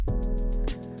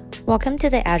Welcome to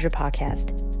the Azure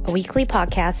Podcast, a weekly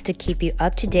podcast to keep you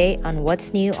up to date on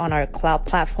what's new on our cloud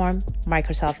platform,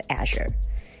 Microsoft Azure.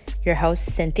 Your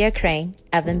hosts Cynthia Crane,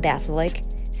 Evan Basilik,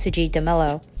 Sujit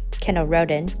DeMello, Kendall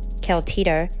Roden, Kel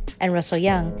Teeter, and Russell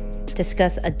Young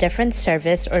discuss a different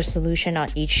service or solution on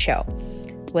each show,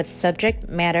 with subject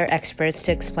matter experts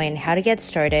to explain how to get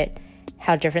started,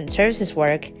 how different services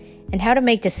work, and how to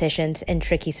make decisions in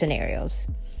tricky scenarios.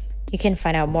 You can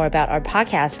find out more about our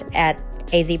podcast at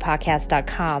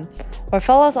azpodcast.com or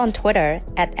follow us on Twitter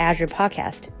at Azure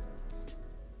Podcast.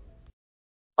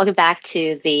 Welcome back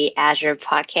to the Azure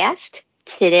Podcast.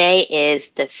 Today is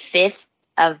the 5th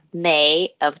of May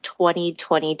of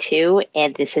 2022,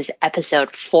 and this is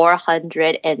episode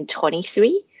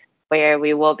 423, where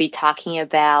we will be talking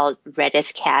about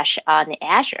Redis cache on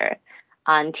Azure.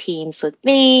 On Teams with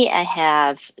me, I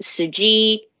have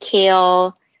Sujit,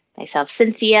 Kale, myself,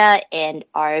 Cynthia, and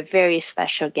our very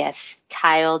special guest,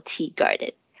 Kyle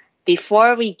Teagarden.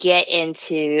 Before we get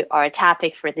into our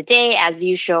topic for the day, as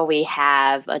usual, we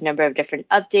have a number of different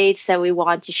updates that we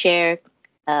want to share.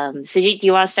 Sujit, do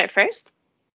you want to start first?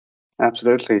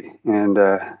 Absolutely. And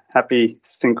happy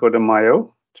Cinco de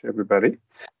Mayo to everybody.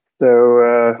 So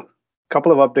a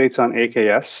couple of updates on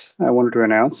AKS I wanted to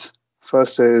announce.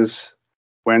 First is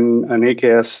when an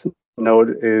AKS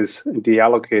node is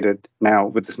deallocated now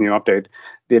with this new update,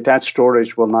 the attached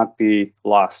storage will not be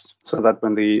lost. So that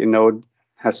when the node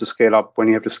has to scale up, when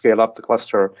you have to scale up the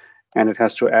cluster and it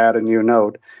has to add a new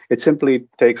node, it simply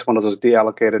takes one of those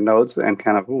deallocated nodes and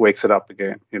kind of wakes it up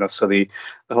again. So the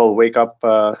whole wake up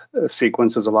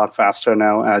sequence is a lot faster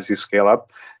now as you scale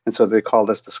up. And so they call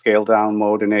this the scale down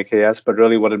mode in AKS. But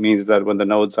really what it means is that when the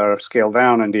nodes are scaled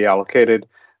down and deallocated,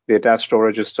 the attached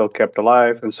storage is still kept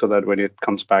alive, and so that when it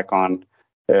comes back on,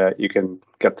 you can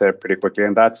get there pretty quickly.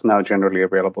 And that's now generally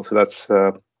available. So that's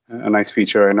a nice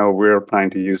feature. I know we're planning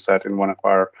to use that in one of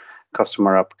our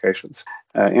customer applications.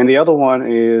 And the other one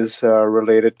is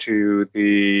related to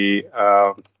the,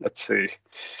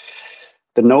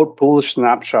 the node pool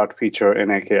snapshot feature in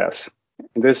AKS.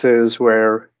 And this is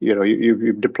where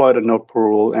you've deployed a node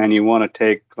pool and you want to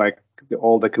take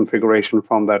all the configuration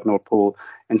from that node pool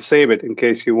and save it in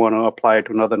case you want to apply it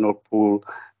to another node pool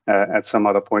at some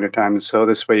other point in time. So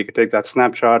this way you can take that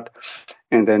snapshot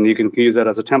and then you can use that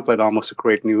as a template almost to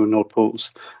create new node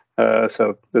pools.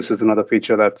 So this is another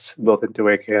feature that's built into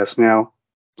AKS now.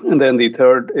 And then the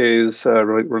third is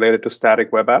related to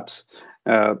static web apps.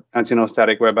 As you know,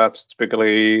 static web apps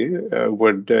typically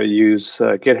would use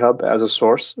GitHub as a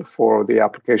source for the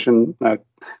application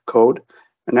code.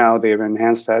 Now they've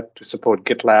enhanced that to support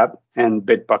GitLab and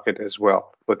Bitbucket as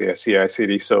well for the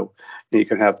CI/CD. So you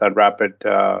can have that rapid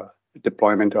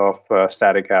deployment of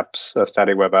static apps,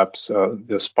 static web apps,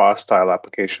 the sparse style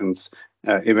applications,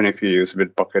 even if you use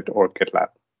Bitbucket or GitLab.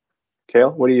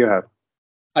 Kale, what do you have?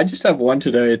 I just have one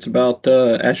today. It's about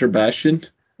Azure Bastion.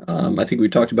 I think we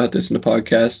talked about this in the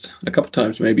podcast a couple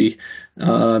times maybe.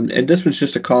 And this was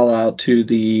just a call out to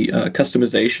the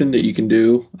customization that you can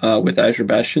do with Azure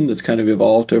Bastion that's kind of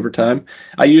evolved over time.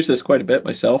 I use this quite a bit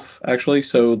myself, actually.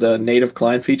 So the native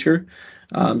client feature.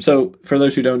 So for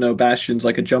those who don't know, Bastion's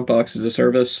like a jump box as a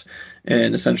service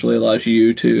and essentially allows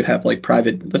you to have like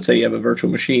private, let's say you have a virtual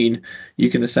machine,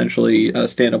 you can essentially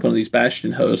stand up one of these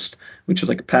Bastion hosts, which is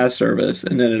like a PaaS service,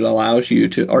 and then it allows you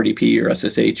to RDP or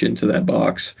SSH into that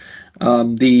box.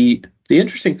 The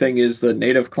interesting thing is the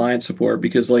native client support,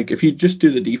 because like if you just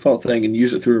do the default thing and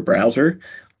use it through a browser,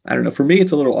 I don't know. For me,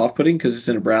 it's a little off-putting because it's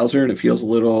in a browser and it feels a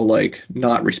little like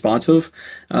not responsive.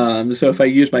 So if I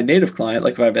use my native client,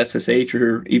 like if I have SSH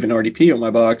or even RDP on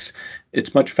my box,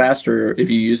 it's much faster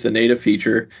if you use the native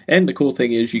feature. And the cool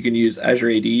thing is you can use Azure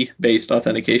AD-based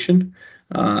authentication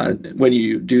when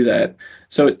you do that.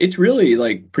 So it's really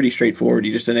like pretty straightforward.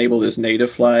 You just enable this native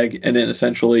flag and then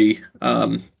essentially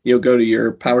you'll go to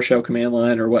your PowerShell command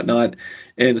line or whatnot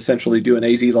and essentially do an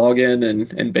AZ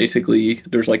login and basically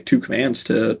there's like 2 commands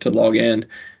to log in.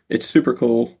 It's super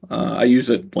cool. I use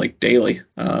it like daily.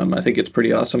 I think it's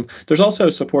pretty awesome. There's also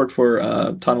support for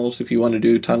tunnels if you want to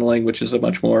do tunneling, which is a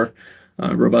much more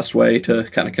robust way to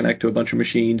kind of connect to a bunch of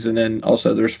machines. And then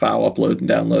also there's file upload and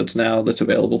downloads now that's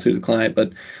available to the client.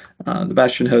 But the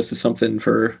Bastion host is something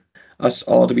for us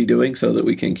all to be doing so that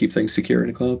we can keep things secure in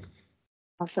the cloud.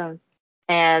 Awesome.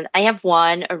 And I have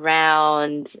one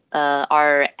around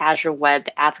our Azure Web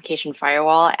Application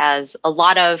Firewall. As a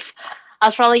lot of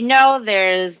us probably know,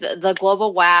 there's the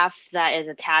global WAF that is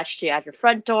attached to Azure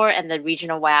Front Door and the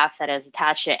regional WAF that is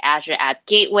attached to Azure App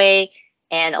Gateway.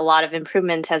 And a lot of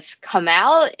improvements has come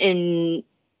out in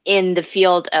the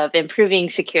field of improving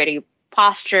security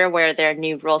posture where there are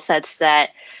new rule sets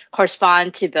that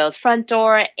correspond to both front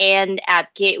door and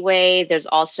app gateway. There's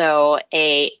also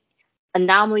a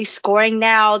anomaly scoring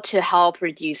now to help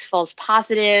reduce false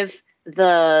positive.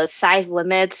 The size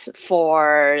limits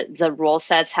for the rule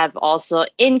sets have also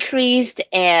increased,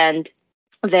 and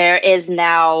there is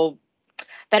now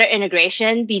better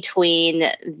integration between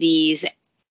these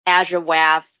Azure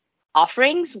WAF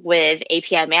offerings with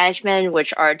API management,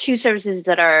 which are two services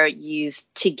that are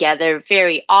used together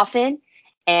very often.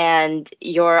 And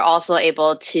you're also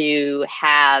able to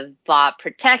have bot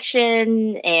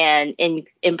protection and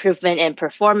improvement in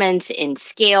performance, in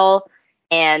scale,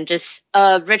 and just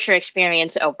a richer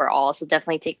experience overall. So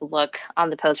definitely take a look on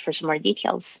the post for some more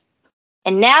details.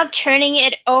 And now turning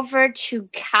it over to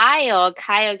Kyle.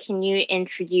 Kyle, can you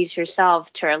introduce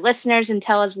yourself to our listeners and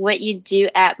tell us what you do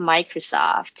at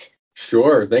Microsoft?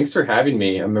 Sure. Thanks for having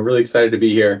me. I'm really excited to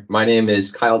be here. My name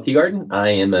is Kyle Teagarden. I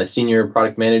am a senior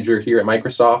product manager here at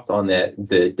Microsoft on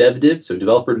the dev div, so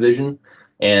developer division.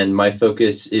 And my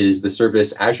focus is the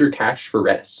service Azure Cache for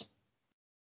Redis.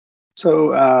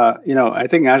 So, I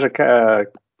think Azure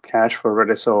Cache for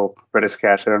Redis or Redis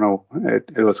Cache, I don't know,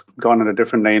 it was gone under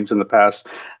different names in the past,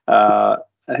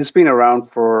 has been around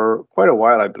for quite a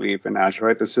while, I believe, in Azure,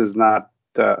 right? This is not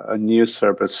a new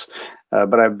service,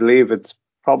 but I believe it's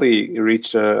probably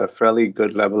reached a fairly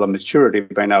good level of maturity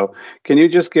by now. Can you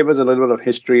just give us a little bit of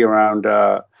history around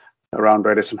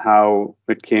Redis and how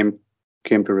it came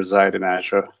to reside in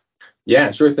Azure? Yeah,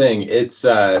 sure thing. It's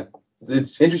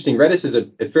interesting. Redis is a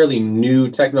fairly new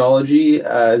technology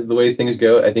as the way things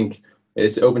go. I think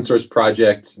it's an open source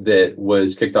project that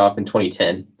was kicked off in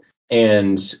 2010,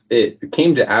 and it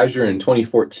came to Azure in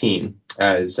 2014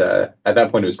 as at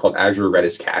that point it was called Azure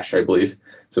Redis Cache, I believe.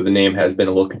 So the name has been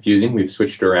a little confusing. We've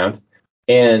switched it around.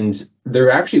 And there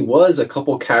actually was a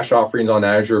couple cache offerings on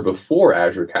Azure before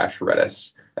Azure Cache for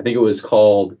Redis. I think it was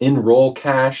called Enroll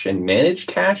Cache and Manage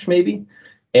Cache, maybe.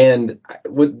 And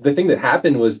the thing that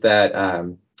happened was that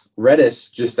Redis,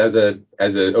 just as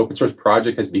an open source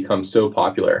project, has become so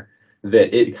popular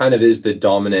that it kind of is the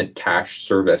dominant cache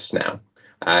service now.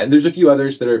 And there's a few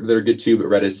others that are good too, but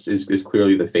Redis is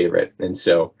clearly the favorite. And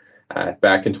so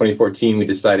back in 2014, we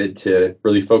decided to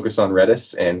really focus on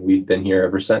Redis, and we've been here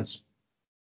ever since.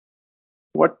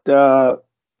 What,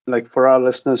 for our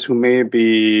listeners who may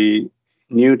be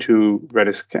new to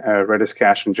Redis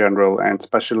Cache in general, and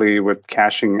especially with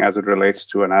caching as it relates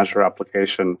to an Azure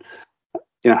application,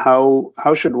 how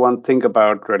should one think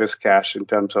about Redis Cache in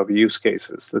terms of use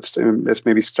cases? Let's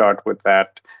maybe start with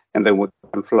that, and then we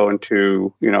can flow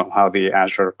into how the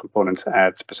Azure components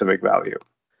add specific value.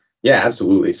 Yeah,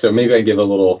 absolutely. So maybe I give a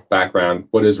little background.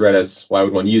 What is Redis? Why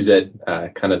would one use it?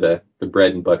 Kind of the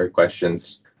bread and butter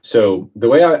questions. So the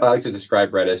way I like to describe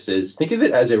Redis is think of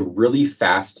it as a really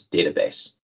fast database.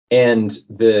 And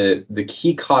the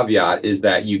key caveat is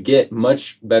that you get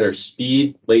much better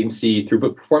speed, latency,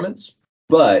 throughput performance,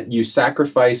 but you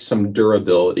sacrifice some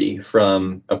durability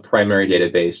from a primary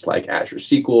database like Azure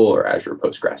SQL or Azure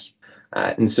Postgres.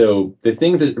 And so the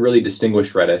thing that really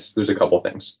distinguishes Redis, there's a couple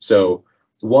things. So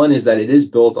one is that it is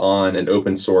built on an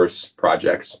open source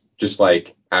project, just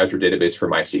like Azure Database for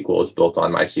MySQL is built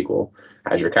on MySQL.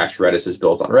 Azure Cache for Redis is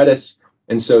built on Redis.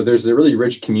 And so there's a really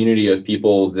rich community of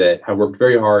people that have worked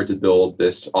very hard to build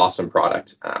this awesome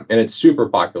product. And it's super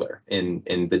popular in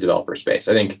the developer space.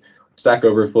 I think Stack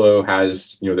Overflow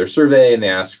has their survey, and they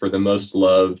ask for the most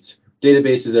loved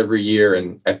databases every year.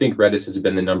 And I think Redis has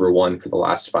been the number one for the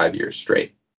last 5 years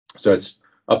straight. So it's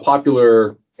a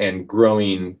popular and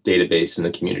growing database in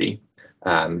the community.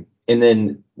 And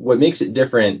then what makes it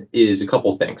different is a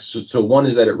couple things. So one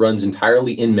is that it runs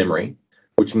entirely in memory,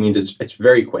 which means it's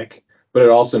very quick. But it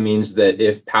also means that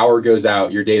if power goes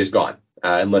out, your data is gone,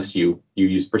 unless you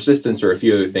use persistence or a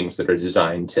few other things that are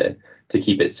designed to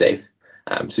keep it safe.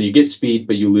 So you get speed,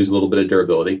 but you lose a little bit of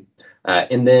durability.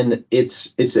 And then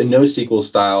it's a NoSQL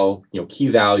style, key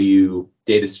value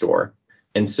data store.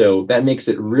 And so that makes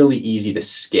it really easy to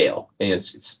scale. And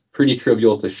it's pretty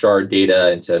trivial to shard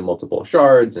data into multiple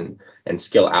shards and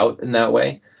scale out in that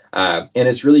way. And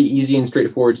it's really easy and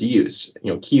straightforward to use.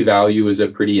 Key value is a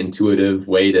pretty intuitive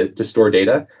way to store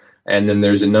data. And then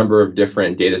there's a number of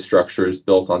different data structures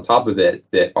built on top of it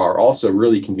that are also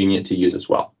really convenient to use as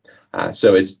well.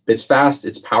 So it's fast,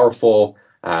 it's powerful,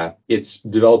 it's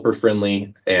developer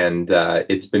friendly, and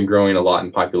it's been growing a lot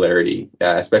in popularity,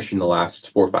 especially in the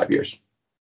last 4 or 5 years.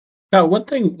 Now, one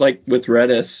thing like with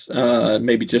Redis,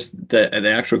 maybe just the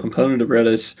actual component of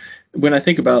Redis, when I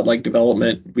think about like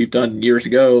development we've done years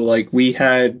ago, like we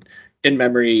had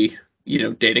in-memory,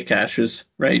 data caches,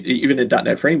 right? Even in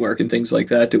 .NET Framework and things like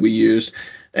that we used.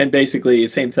 And basically,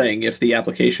 same thing. If the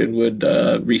application would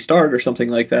restart or something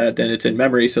like that, then it's in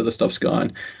memory, so the stuff's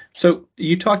gone. So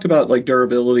you talked about like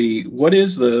durability.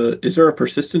 Is there a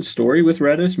persistent story with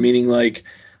Redis? Meaning like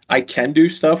I can do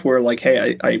stuff where like,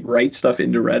 hey, I write stuff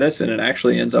into Redis and it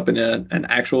actually ends up in an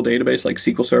actual database like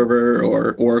SQL Server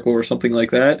or Oracle or something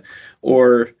like that?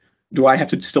 Or do I have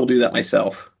to still do that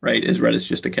myself, right? Is Redis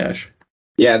just a cache?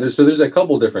 Yeah, there's a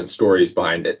couple different stories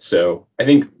behind it. So I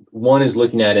think one is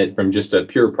looking at it from just a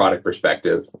pure product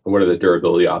perspective. What are the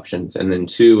durability options? And then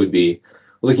two would be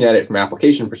looking at it from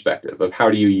application perspective of how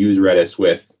do you use Redis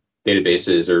with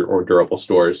databases or durable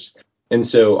stores. And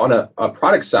so on a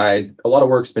product side, a lot of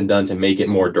work's been done to make it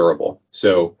more durable.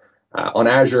 So on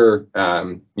Azure,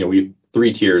 we have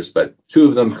three tiers, but two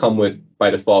of them come with by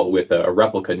default with a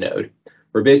replica node,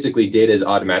 where basically data is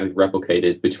automatically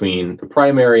replicated between the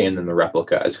primary and then the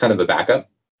replica as kind of a backup.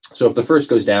 So if the first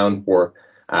goes down for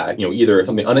either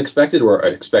something unexpected or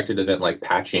an expected event like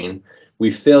patching,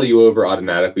 we fail you over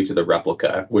automatically to the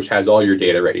replica, which has all your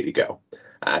data ready to go.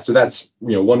 So that's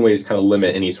one way to kind of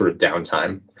limit any sort of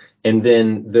downtime. And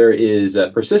then there is a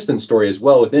persistence story as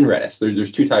well within Redis.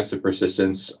 There's two types of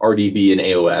persistence, RDB and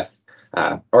AOF.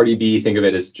 RDB, think of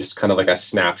it as just kind of like a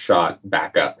snapshot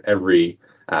backup every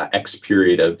X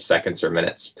period of seconds or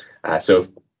minutes. So if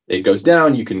it goes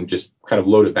down, you can just kind of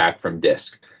load it back from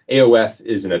disk. AOF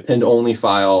is an append-only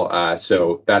file,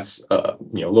 so that's a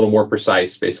little more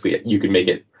precise. Basically, you can make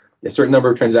it a certain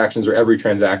number of transactions, or every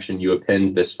transaction you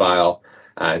append this file,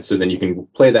 and so then you can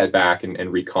play that back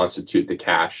and reconstitute the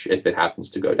cache if it happens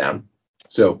to go down.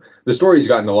 So the story's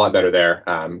gotten a lot better there.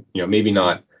 Maybe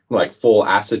not like full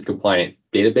ACID compliant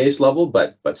database level,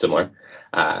 but similar.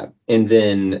 And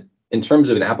then in terms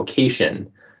of an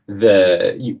application,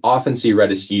 you often see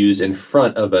Redis used in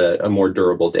front of a more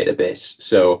durable database.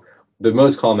 So the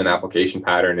most common application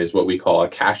pattern is what we call a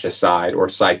cache aside or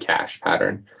side cache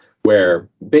pattern, where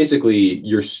basically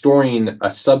you're storing a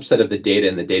subset of the data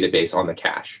in the database on the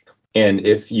cache. And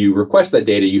if you request that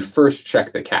data, you first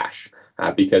check the cache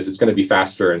because it's going to be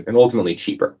faster and ultimately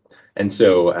cheaper. And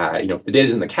so, if the data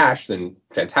is in the cache, then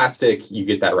fantastic, you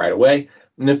get that right away.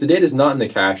 And if the data is not in the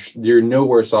cache, you're no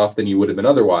worse off than you would have been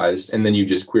otherwise. And then you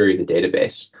just query the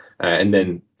database. And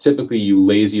then typically you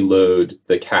lazy load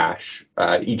the cache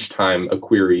each time a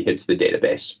query hits the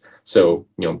database. So,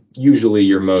 usually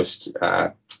your most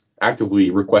actively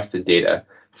requested data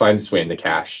finds its way in the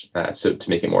cache so to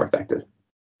make it more effective.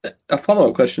 A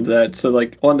follow-up question to that. So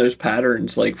like on those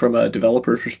patterns, like from a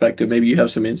developer's perspective, maybe you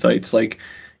have some insights. Like,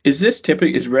 is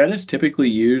Redis typically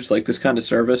used like this kind of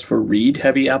service for read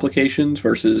heavy applications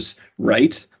versus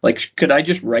write? Like, could I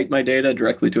just write my data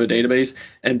directly to a database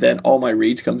and then all my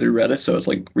reads come through Redis? So it's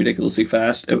like ridiculously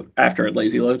fast after it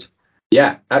lazy loads?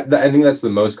 Yeah, I think that's the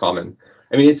most common.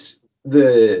 I mean, it's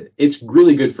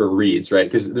really good for reads, right?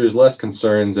 Because there's less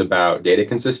concerns about data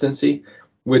consistency.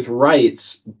 With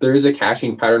writes, there is a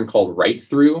caching pattern called write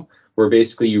through, where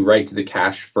basically you write to the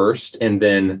cache first, and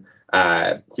then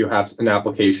you have an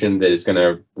application that is going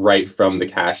to write from the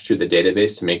cache to the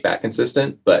database to make that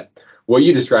consistent. But what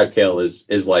you described, Kale, is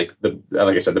like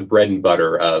I said, the bread and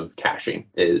butter of caching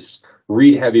is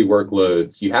read heavy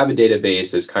workloads. You have a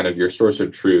database as kind of your source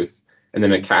of truth, and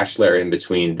then a cache layer in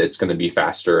between that's going to be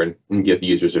faster and give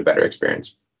users a better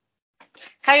experience.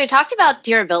 Kyle, you talked about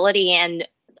durability, and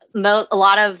a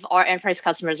lot of our enterprise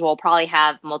customers will probably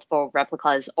have multiple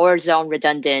replicas or zone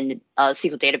redundant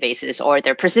SQL databases or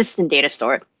their persistent data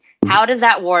store. How does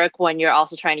that work when you're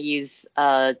also trying to use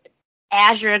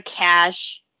Azure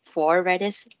Cache for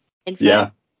Redis?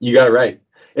 Yeah, you got it right.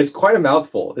 It's quite a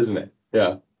mouthful, isn't it?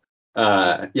 Yeah.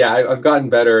 I've gotten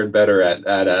better and better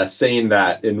at saying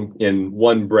that in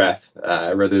one breath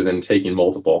rather than taking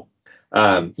multiple.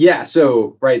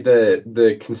 So right,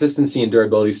 the consistency and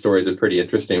durability story is a pretty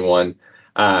interesting one.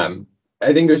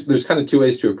 I think there's kind of two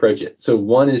ways to approach it. So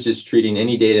one is just treating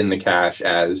any data in the cache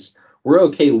as we're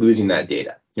okay losing that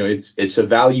data. It's a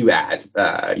value add.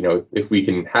 If we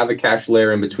can have a cache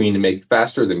layer in between to make it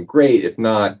faster, then great. If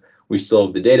not, we still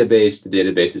have the database. The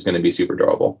database is going to be super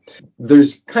durable.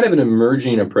 There's kind of an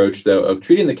emerging approach, though, of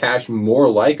treating the cache more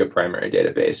like a primary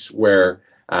database, where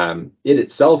it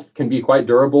itself can be quite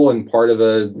durable and part of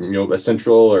a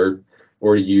central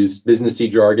or to use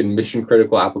businessy jargon, mission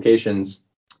critical applications.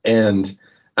 And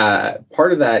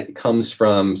part of that comes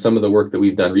from some of the work that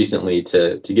we've done recently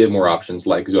to give more options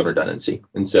like zone redundancy.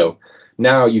 And so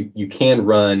now you can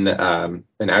run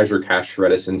an Azure Cache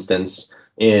Redis instance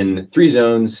in 3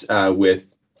 zones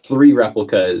with 3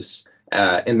 replicas,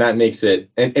 and that makes it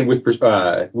and with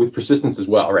persistence as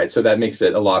well, right? So that makes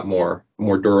it a lot more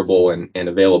durable and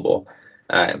available.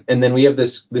 And then we have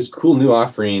this cool new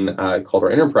offering called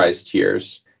our enterprise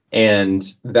tiers, and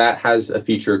that has a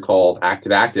feature called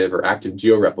active or active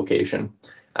geo-replication.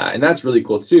 And that's really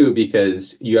cool too,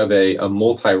 because you have a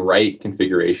multi-write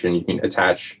configuration. You can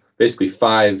attach basically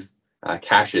 5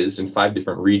 caches in 5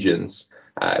 different regions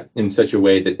in such a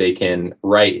way that they can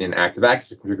write in an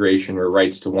active configuration where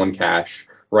writes to one cache,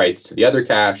 writes to the other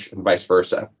cache, and vice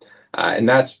versa. And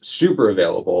that's super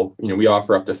available. We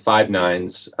offer up to 5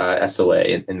 nines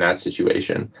SLA in that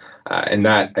situation. And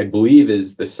that, I believe,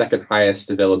 is the second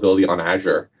highest availability on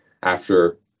Azure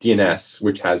after DNS,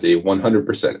 which has a 100%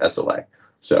 SLA.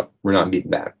 So we're not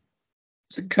meeting that.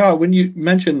 So Kyle, when you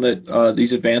mentioned that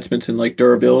these advancements in like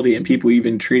durability and people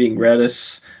even treating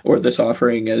Redis or this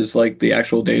offering as like the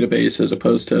actual database as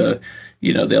opposed to,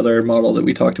 the other model that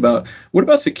we talked about, what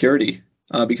about security?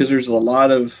 Because there's a lot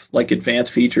of like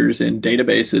advanced features in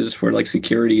databases for like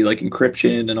security, like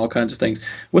encryption and all kinds of things.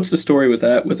 What's the story with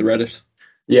that with Redis?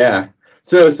 Yeah.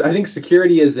 So I think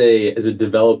security is a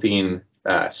developing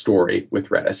story with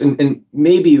Redis, and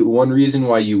maybe one reason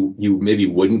why you maybe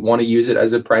wouldn't want to use it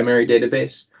as a primary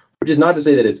database, which is not to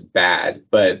say that it's bad,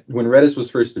 but when Redis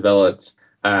was first developed,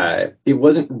 it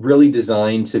wasn't really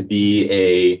designed to be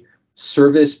a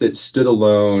service that stood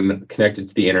alone, connected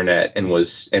to the internet, and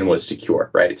was secure,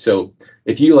 right? So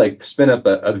if you like spin up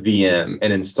a VM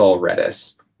and install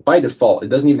Redis, by default, it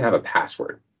doesn't even have a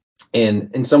password.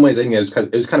 And in some ways, I think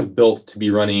it was kind of built to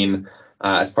be running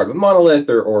as part of a monolith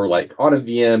or like on a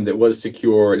VM that was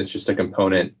secure, and it's just a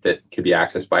component that could be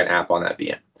accessed by an app on that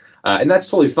VM. And that's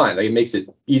totally fine. Like, it makes it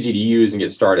easy to use and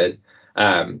get started.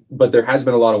 But there has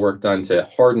been a lot of work done to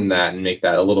harden that and make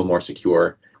that a little more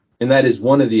secure. And that is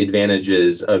one of the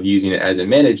advantages of using it as a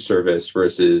managed service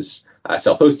versus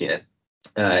self-hosting it.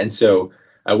 And so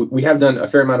we have done a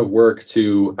fair amount of work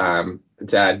to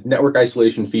add network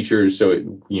isolation features.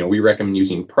 So, we recommend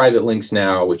using private links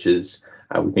now, which is,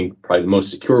 we think, probably the most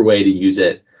secure way to use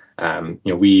it.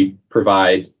 We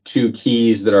provide 2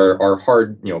 keys that are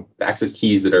hard, access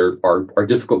keys that are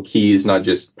difficult keys, not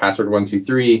just password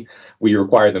 123. We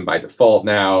require them by default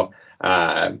now.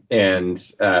 And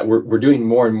we're doing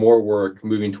more and more work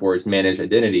moving towards managed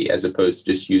identity as opposed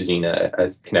to just using a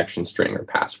connection string or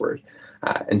password.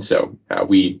 And so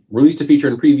we released a feature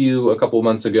in preview a couple of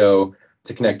months ago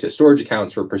to connect to storage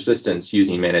accounts for persistence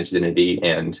using managed identity.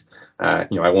 And I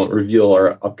won't reveal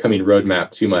our upcoming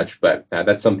roadmap too much, but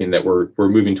that's something that we're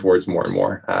moving towards more and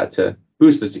more to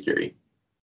boost the security.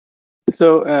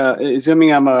 So,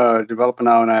 assuming I'm a developer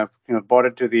now and I've bought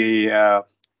it to the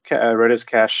Redis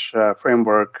cache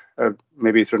framework,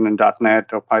 maybe it's written in .NET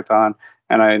or Python,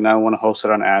 and I now want to host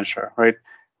it on Azure, right?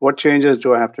 What changes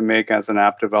do I have to make as an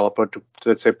app developer to,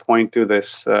 let's say, point to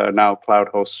this now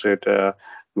cloud-hosted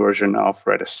version of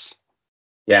Redis?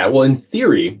 Yeah, well, in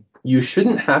theory, you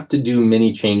shouldn't have to do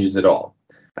many changes at all.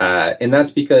 And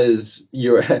that's because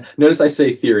notice I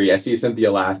say theory. I see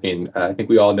Cynthia laughing. I think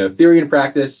we all know theory and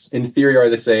practice in theory are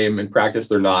the same. In practice,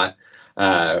 they're not.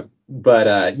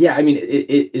 But yeah, I mean,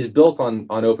 it is built on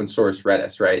open source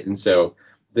Redis, right? And so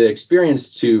the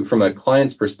experience from a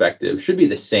client's perspective should be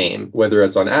the same, whether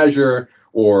it's on Azure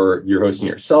or you're hosting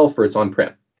yourself or it's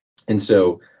on-prem. And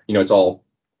so, it's all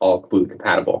completely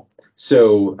compatible.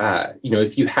 So,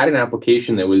 if you had an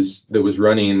application that was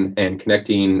running and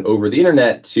connecting over the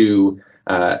internet to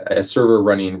a server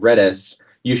running Redis,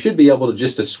 you should be able to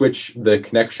just switch the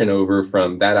connection over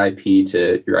from that IP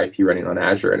to your IP running on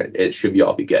Azure, and it should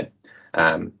all be good.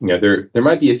 There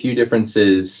might be a few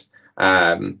differences.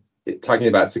 Talking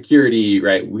about security,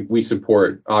 right? We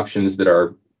support options that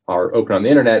are open on the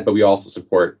internet, but we also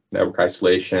support network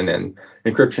isolation and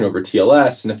encryption over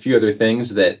TLS and a few other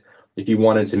things that, if you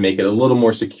wanted to make it a little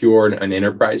more secure and an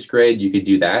enterprise grade, you could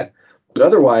do that. But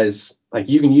otherwise, like,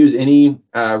 you can use any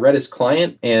Redis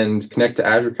client and connect to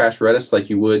Azure Cache Redis like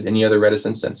you would any other Redis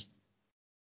instance.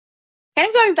 Kind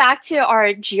of going back to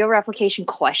our geo-replication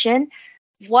question,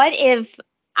 what if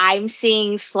I'm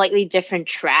seeing slightly different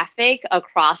traffic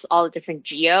across all the different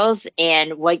geos,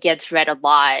 and what gets read a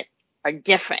lot are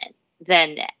different?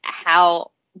 Then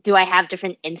how do I have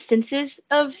different instances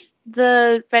of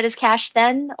the Redis cache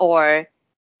then, or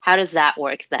how does that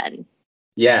work then?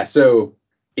 Yeah, so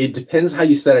it depends how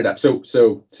you set it up.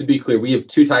 So to be clear, we have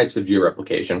 2 types of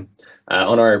geo-replication.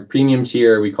 On our premium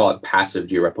tier, we call it passive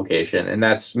geo-replication, and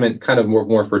that's meant kind of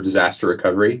more for disaster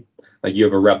recovery. Like, you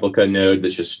have a replica node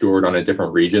that's just stored on a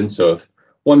different region. So if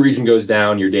one region goes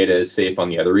down, your data is safe on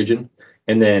the other region.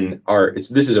 And then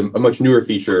this is a much newer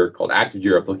feature called active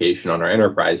geo-replication on our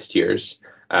enterprise tiers.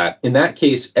 In that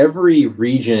case, every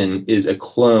region is a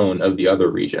clone of the other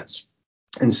regions.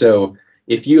 And so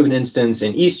if you have an instance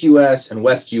in East US and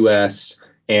West US,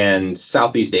 and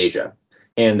Southeast Asia.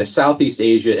 And the Southeast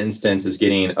Asia instance is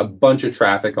getting a bunch of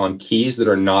traffic on keys that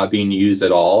are not being used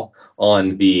at all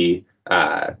on the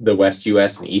West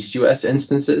US and East US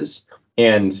instances.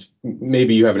 And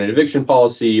maybe you have an eviction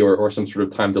policy or some sort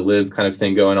of time to live kind of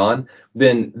thing going on,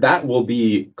 then that will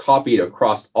be copied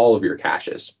across all of your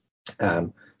caches.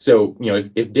 So,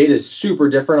 if data is super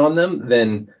different on them,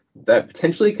 then that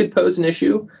potentially could pose an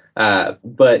issue.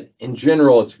 But in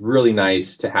general, it's really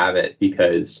nice to have it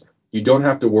because you don't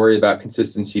have to worry about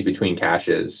consistency between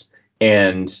caches,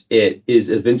 and it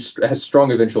has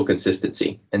strong eventual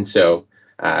consistency. And so,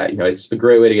 it's a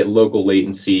great way to get local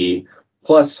latency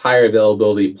plus higher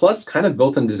availability plus kind of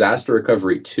built-in disaster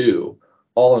recovery too,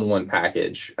 all in one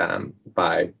package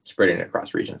by spreading it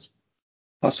across regions.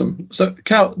 Awesome. So,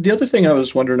 Cal, the other thing I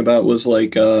was wondering about was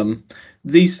like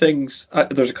these things.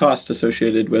 There's a cost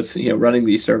associated with running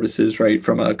these services, right?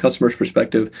 From a customer's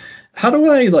perspective, how do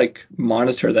I like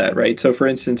monitor that, right? So, for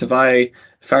instance, if I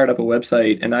fired up a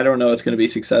website and I don't know it's going to be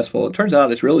successful, it turns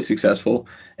out it's really successful,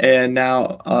 and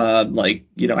now I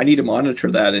need to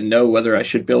monitor that and know whether I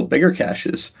should build bigger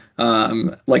caches.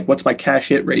 Like what's my cache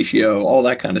hit ratio, all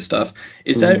that kind of stuff.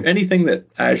 Is that anything that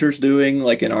Azure's doing,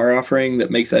 like in our offering,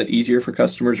 that makes that easier for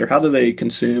customers, or how do they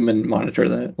consume and monitor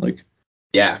that?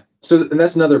 Yeah. So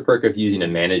that's another perk of using a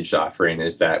managed offering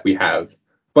is that we have a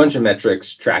bunch of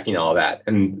metrics tracking all that.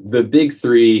 And the big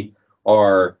three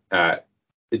are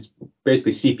it's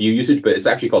basically CPU usage, but it's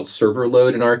actually called server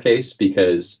load in our case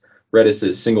because Redis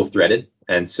is single threaded.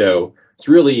 And so it's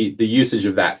really the usage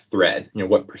of that thread,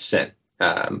 what percent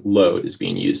load is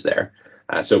being used there.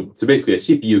 So basically a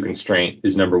CPU constraint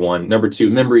is number one. Number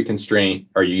two, memory constraint.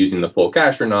 Are you using the full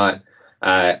cache or not?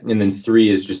 And then three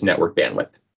is just network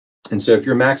bandwidth. And so if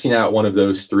you're maxing out one of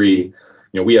those three,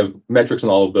 we have metrics on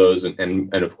all of those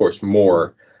and of course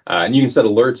more. And you can set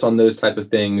alerts on those type of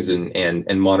things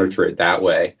and monitor it that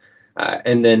way.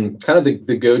 And then kind of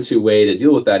the go-to way to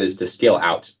deal with that is to scale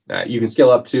out. You can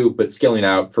scale up too, but scaling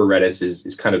out for Redis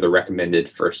is kind of the recommended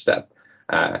first step.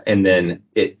 And then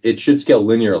it should scale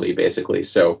linearly, basically.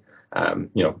 So,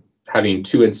 having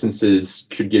two instances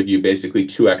should give you basically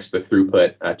 2x the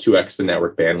throughput, 2x the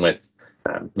network bandwidth.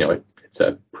 It's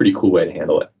a pretty cool way to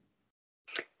handle it.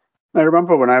 I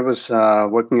remember when I was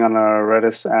working on a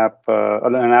Redis app,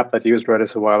 an app that used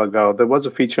Redis a while ago, there was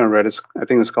a feature on Redis, I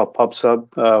think it was called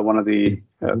PubSub, one of the,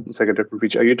 it's like a different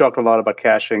feature. You talked a lot about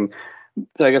caching.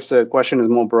 I guess the question is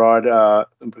more broad.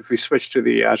 If we switch to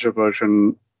the Azure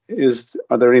version,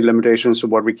 are there any limitations to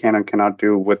what we can and cannot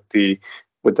do with the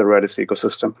Redis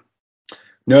ecosystem?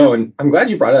 No, and I'm glad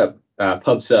you brought up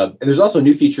PubSub. And there's also a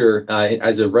new feature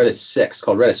as of Redis 6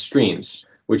 called Redis Streams,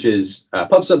 which is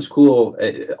PubSub's cool,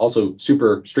 also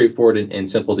super straightforward and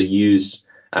simple to use.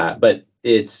 But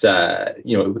it's,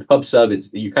 with PubSub,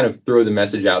 you kind of throw the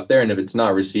message out there, and if it's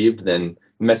not received, then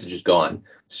the message is gone.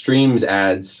 Streams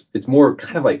it's more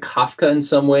kind of like Kafka in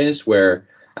some ways, where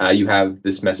you have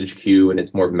this message queue, and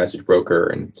it's more of a message broker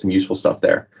and some useful stuff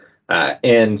there.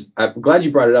 And I'm glad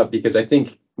you brought it up because I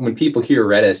think when people hear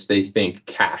Redis, they think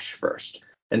cache first.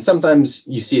 And sometimes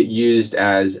you see it used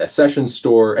as a session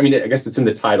store. I mean, I guess it's in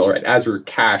the title, right? Azure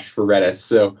Cache for Redis.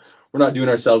 So we're not doing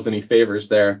ourselves any favors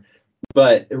there.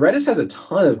 But Redis has a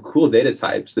ton of cool data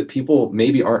types that people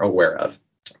maybe aren't aware of.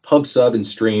 PubSub and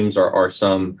Streams are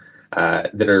some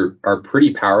that are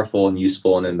pretty powerful and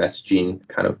useful in a messaging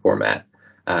kind of format.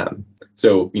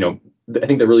 So, I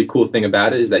think the really cool thing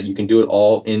about it is that you can do it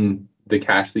all in the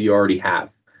cache that you already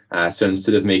have. So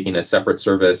instead of making a separate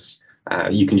service,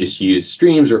 you can just use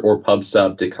Streams or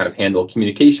PubSub to kind of handle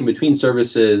communication between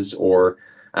services, or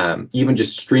even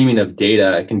just streaming of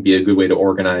data can be a good way to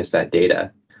organize that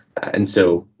data. And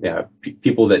so,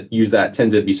 people that use that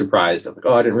tend to be surprised. Like,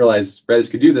 oh, I didn't realize Redis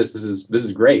could do this. This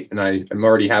is great, and I'm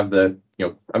already I'm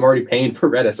already paying for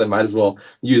Redis. I might as well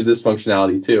use this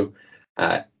functionality too.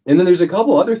 And then there's a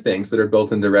couple other things that are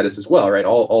built into Redis as well, right?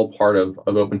 All part of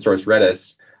open source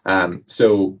Redis.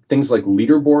 So things like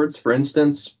leaderboards, for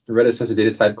instance, Redis has a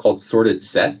data type called sorted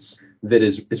sets that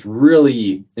is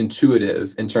really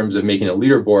intuitive in terms of making a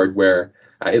leaderboard where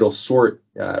it'll sort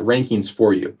rankings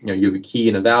for you. You have a key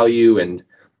and a value, and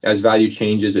as value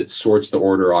changes, it sorts the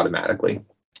order automatically.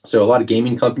 So a lot of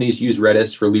gaming companies use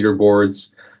Redis for leaderboards.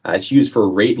 It's used for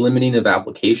rate limiting of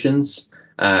applications.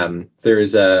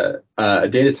 There's a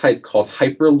data type called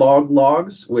hyperlog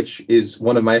logs, which is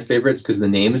one of my favorites because the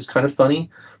name is kind of funny,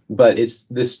 but it's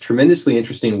this tremendously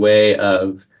interesting way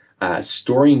of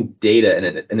storing data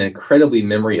in an incredibly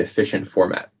memory efficient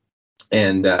format.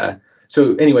 And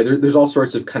so anyway, there's all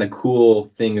sorts of kind of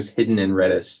cool things hidden in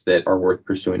Redis that are worth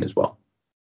pursuing as well.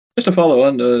 Just to follow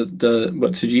on the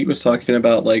what Sujit was talking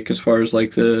about, like as far as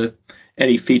like the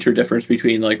any feature difference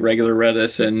between like regular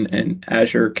Redis and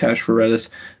Azure Cache for Redis,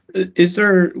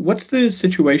 what's the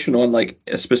situation on like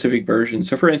a specific version?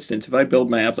 So for instance, if I build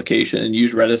my application and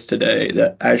use Redis today,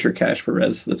 that Azure Cache for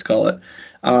Redis, let's call it,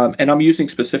 and I'm using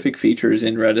specific features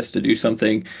in Redis to do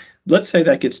something. Let's say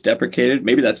that gets deprecated.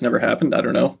 Maybe that's never happened. I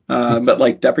don't know. But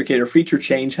like deprecate or feature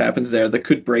change happens there that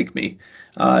could break me.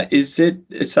 Is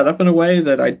it set up in a way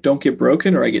that I don't get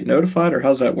broken or I get notified, or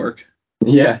how's that work?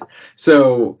 Yeah.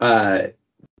 So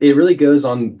it really goes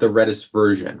on the Redis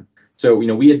version. So,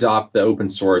 we adopt the open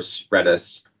source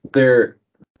Redis. The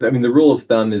rule of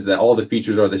thumb is that all the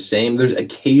features are the same. There's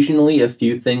occasionally a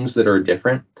few things that are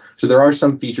different. So there are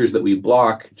some features that we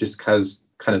block just because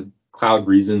kind of cloud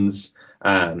reasons.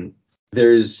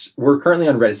 We're currently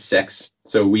on Redis 6.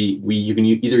 So you can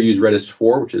either use Redis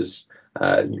 4, which is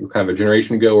kind of a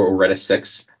generation ago, or Redis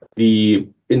 6.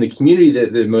 In the community,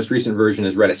 the most recent version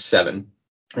is Redis 7.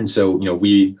 And so,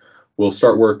 we will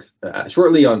start work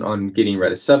shortly on getting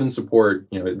Redis 7 support.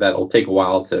 That'll take a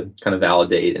while to kind of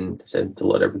validate and to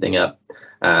load everything up.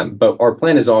 But our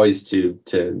plan is always to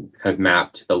kind of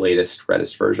map to the latest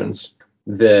Redis versions.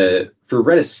 For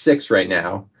Redis 6 right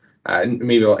now,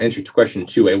 maybe I'll answer your question in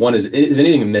two ways. One is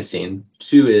anything missing?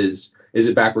 Two is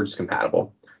it backwards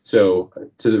compatible? So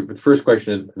to the first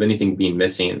question of anything being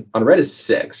missing, on Redis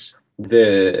 6,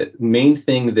 the main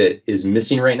thing that is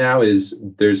missing right now is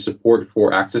there's support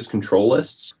for access control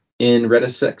lists in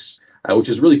Redis 6, which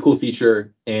is a really cool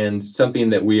feature and something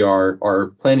that we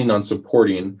are planning on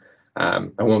supporting. I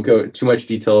won't go too much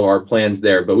detail of our plans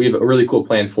there, but we have a really cool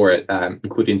plan for it,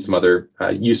 including some other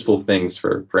useful things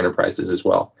for enterprises as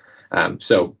well.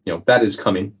 So that is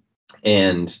coming.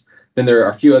 And then there are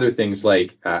a few other things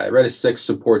like Redis 6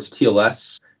 supports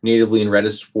TLS natively in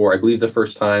Redis for, I believe, the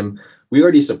first time. We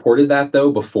already supported that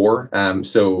though before,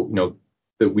 so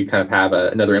that we kind of have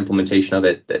another implementation of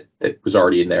it that was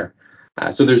already in there.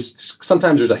 So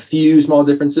sometimes there's a few small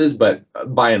differences, but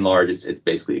by and large, it's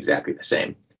basically exactly the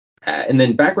same. And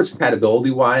then backwards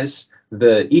compatibility wise,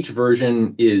 each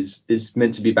version is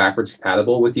meant to be backwards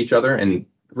compatible with each other, and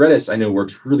Redis I know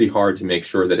works really hard to make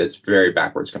sure that it's very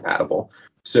backwards compatible.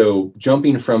 So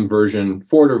jumping from version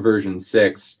 4 to version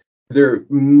 6, there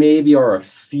maybe are a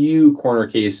few corner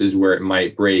cases where it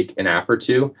might break an app or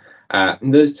two.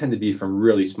 And those tend to be from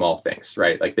really small things,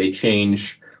 right? Like they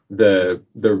change the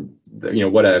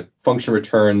what a function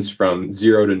returns from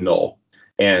 0 to null.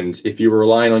 And if you were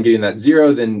relying on getting that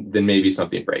 0, then maybe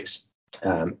something breaks.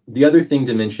 The other thing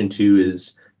to mention too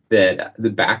is that the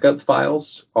backup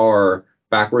files are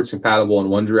backwards compatible in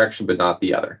one direction, but not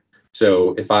the other.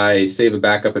 So if I save a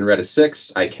backup in Redis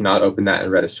 6, I cannot open that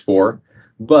in Redis 4.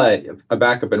 But a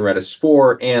backup in Redis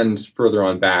 4 and further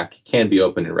on back can be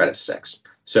opened in Redis 6.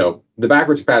 So the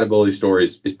backwards compatibility story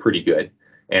is pretty good.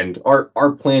 And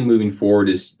our plan moving forward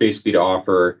is basically to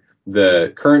offer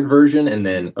the current version and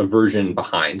then a version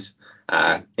behind.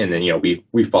 And then,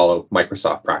 we follow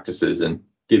Microsoft practices and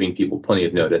giving people plenty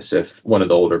of notice if one of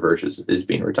the older versions is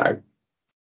being retired.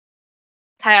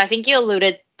 Kyle, I think you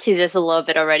alluded to this a little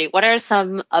bit already. What are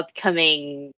some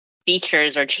upcoming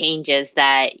features or changes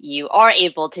that you are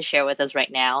able to share with us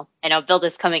right now? I know build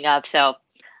is coming up, so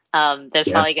there's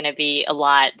probably going to be a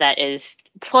lot that is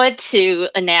put to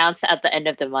announce at the end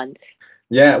of the month.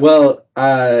 Yeah, well,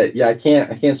 I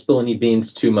can't spill any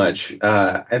beans too much.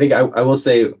 I think I will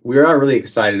say we are really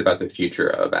excited about the future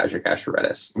of Azure Cache for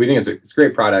Redis. We think it's a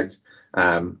great product.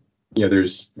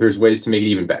 There's ways to make it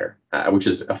even better, which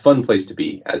is a fun place to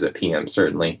be as a PM,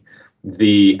 certainly.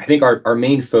 I think our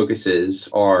main focuses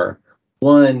are,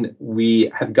 one,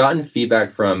 we have gotten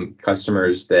feedback from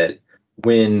customers that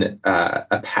when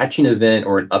a patching event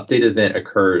or an update event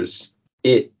occurs,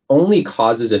 it only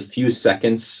causes a few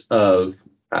seconds of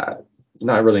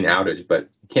not really an outage, but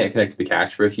can't connect to the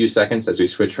cache for a few seconds as we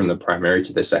switch from the primary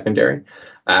to the secondary,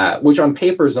 which on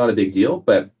paper is not a big deal.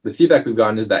 But the feedback we've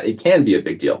gotten is that it can be a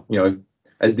big deal.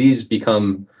 As these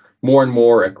become more and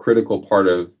more a critical part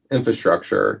of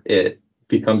infrastructure, it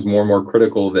becomes more and more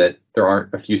critical that there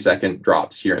aren't a few second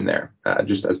drops here and there,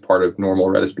 just as part of normal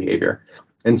Redis behavior.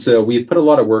 And so we've put a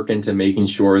lot of work into making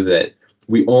sure that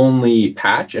we only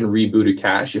patch and reboot a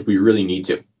cache if we really need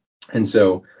to. And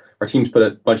so our team's put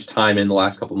a bunch of time in the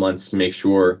last couple of months to make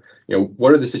sure,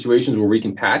 what are the situations where we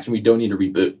can patch and we don't need to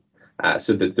reboot,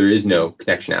 so that there is no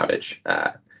connection outage.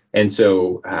 And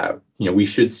so, we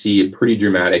should see a pretty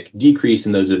dramatic decrease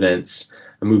in those events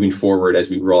moving forward as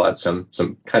we roll out some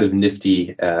kind of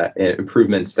nifty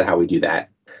improvements to how we do that.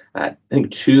 I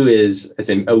think two is, as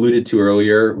I alluded to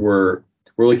earlier, we're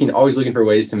always looking for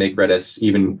ways to make Redis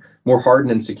even more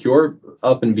hardened and secure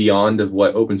up and beyond of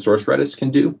what open source Redis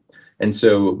can do. And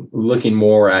so looking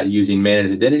more at using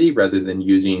managed identity rather than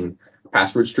using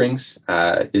password strings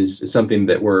is something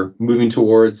that we're moving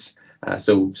towards.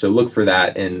 So look for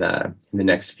that in the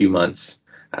next few months.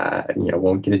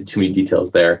 Won't get into too many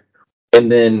details there.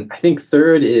 And then I think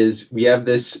third is we have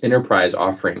this enterprise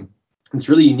offering. It's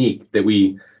really unique that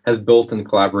we have built in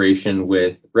collaboration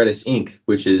with Redis Inc.,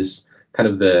 which is kind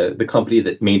of the company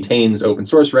that maintains open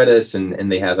source Redis,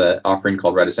 and they have an offering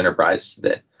called Redis Enterprise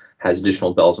that has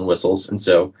additional bells and whistles. And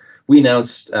so we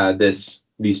announced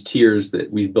these tiers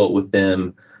that we built with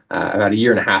them about a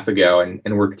year and a half ago,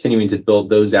 and we're continuing to build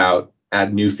those out,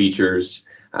 add new features,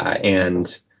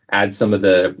 and add some of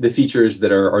the features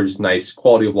that are just nice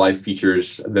quality of life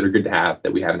features that are good to have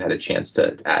that we haven't had a chance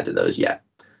to add to those yet.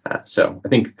 So I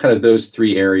think kind of those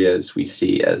three areas we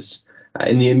see as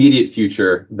in the immediate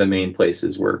future, the main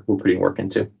places we're putting work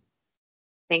into.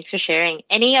 Thanks for sharing.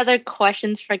 Any other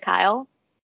questions for Kyle?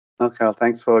 No, Kyle,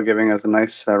 thanks for giving us a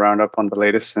nice roundup on the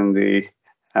latest in the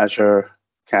Azure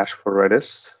Cache for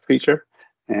Redis feature,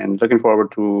 and looking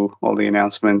forward to all the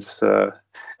announcements.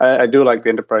 I do like the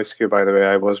enterprise SKU, by the way.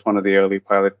 I was one of the early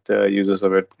pilot users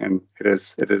of it, and it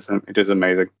is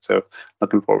amazing. So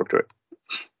looking forward to it.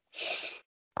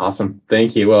 Awesome.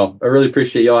 Thank you. Well, I really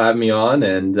appreciate y'all having me on.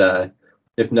 And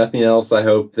if nothing else, I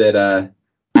hope that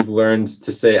you've learned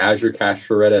to say Azure Cache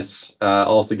for Redis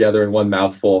all together in one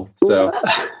mouthful. So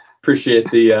appreciate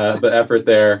the effort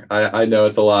there. I know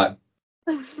it's a lot.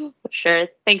 Sure.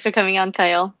 Thanks for coming on,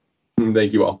 Kyle.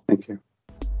 Thank you all. Thank you.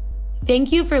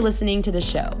 Thank you for listening to the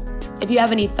show. If you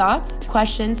have any thoughts,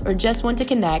 questions, or just want to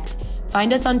connect,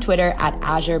 find us on Twitter at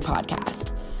Azure Podcast.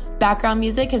 Background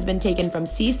music has been taken from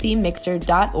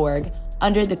ccmixer.org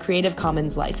under the Creative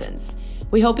Commons license.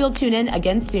 We hope you'll tune in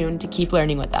again soon to keep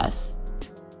learning with us.